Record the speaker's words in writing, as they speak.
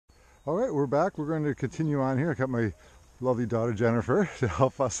All right, we're back. We're going to continue on here. I got my lovely daughter Jennifer to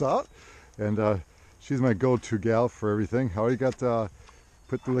help us out, and she's my go-to gal for everything. I already got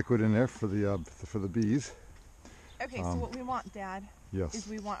put the liquid in there for the bees. Okay, so what we want, Dad, yes, is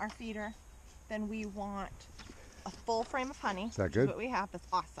we want our feeder, then we want a full frame of honey. Is that which good? Is what we have. That's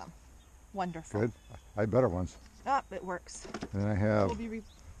awesome, wonderful. Good. I had better ones. Oh, it works. And I have We'll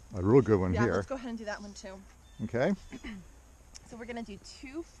a real good one yeah, here. let's go ahead and do that one too. Okay. So we're gonna do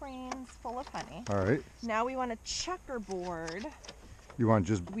 2 frames full of honey. All right. Now we want a checkerboard. You want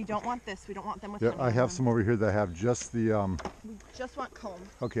just? We don't want this. We don't want them with Yeah, honey. I have some over here that have just the. We just want comb.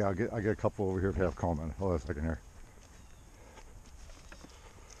 Okay, I get a couple over here that have comb in it. Hold on a second here.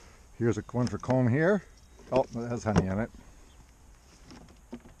 Here's one for comb here. Oh, it has honey in it.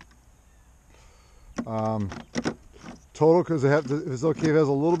 Total, because it's okay if it has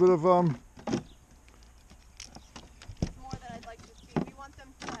a little bit of It's more than I'd like to see. We want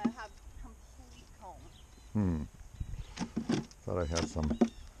them to have complete comb. Thought I had some.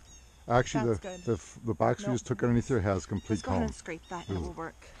 Actually, the box we just took underneath there has complete Let's go comb. ahead and scrape that and it will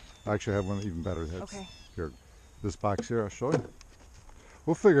work. Actually, I have one even better. Okay. Here, this box here, I'll show you.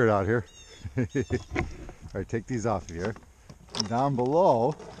 We'll figure it out here. All right, take these off of here. Down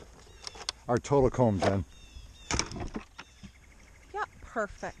below, our total comb, Jen. Yeah,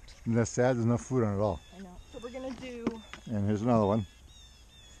 perfect. And that's sad, there's no food on it at all. I know. So we're gonna do. And here's another one.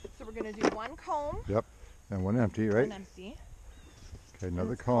 So we're gonna do 1 comb. Yep. And one empty, right? One empty. Okay,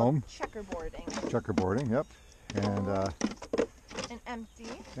 another comb. Checkerboarding. Checkerboarding, yep. And an empty.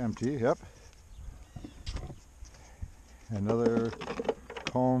 Empty, yep. Another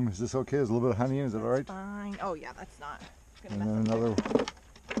comb. Is this okay? There's a little bit of honey in. Is that all right? Fine. Oh yeah, that's not gonna And mess then up another.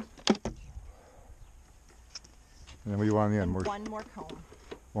 And then what do you want on the end? and one more comb.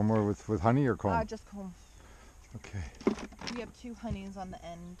 One more with honey or comb? Just comb. Okay. We have 2 honeys on the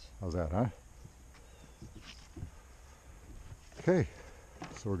end. How's that, huh? Okay.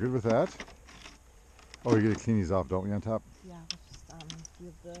 So we're good with that. Oh, you get to clean these off, don't we, on top? Yeah, let's just we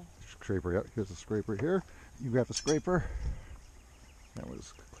have the Scraper, yep. Here's a scraper here. You got the scraper. And we'll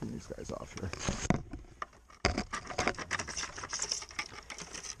just clean these guys off here.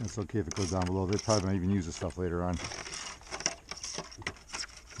 It's okay if it goes down below. They probably might even use this stuff later on.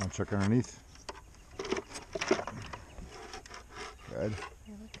 I'll check underneath. Good.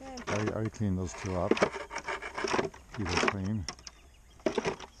 They look good. I already cleaned those 2 up. Keep it clean.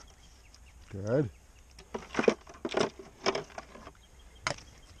 Good.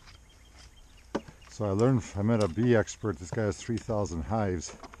 So I met a bee expert. This guy has 3,000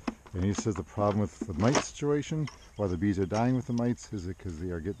 hives, and he says the problem with the mite situation, why the bees are dying with the mites, is because they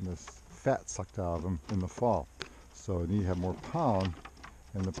are getting this fat sucked out of them in the fall. So they need to have more pollen,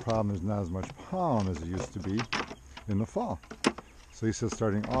 and the problem is not as much pollen as it used to be in the fall. So he says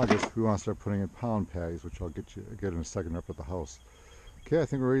starting August, we want to start putting in pollen patties, which I'll get in a second up at the house. Okay, I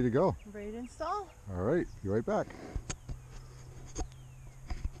think we're ready to go. Ready to install? All right, be right back.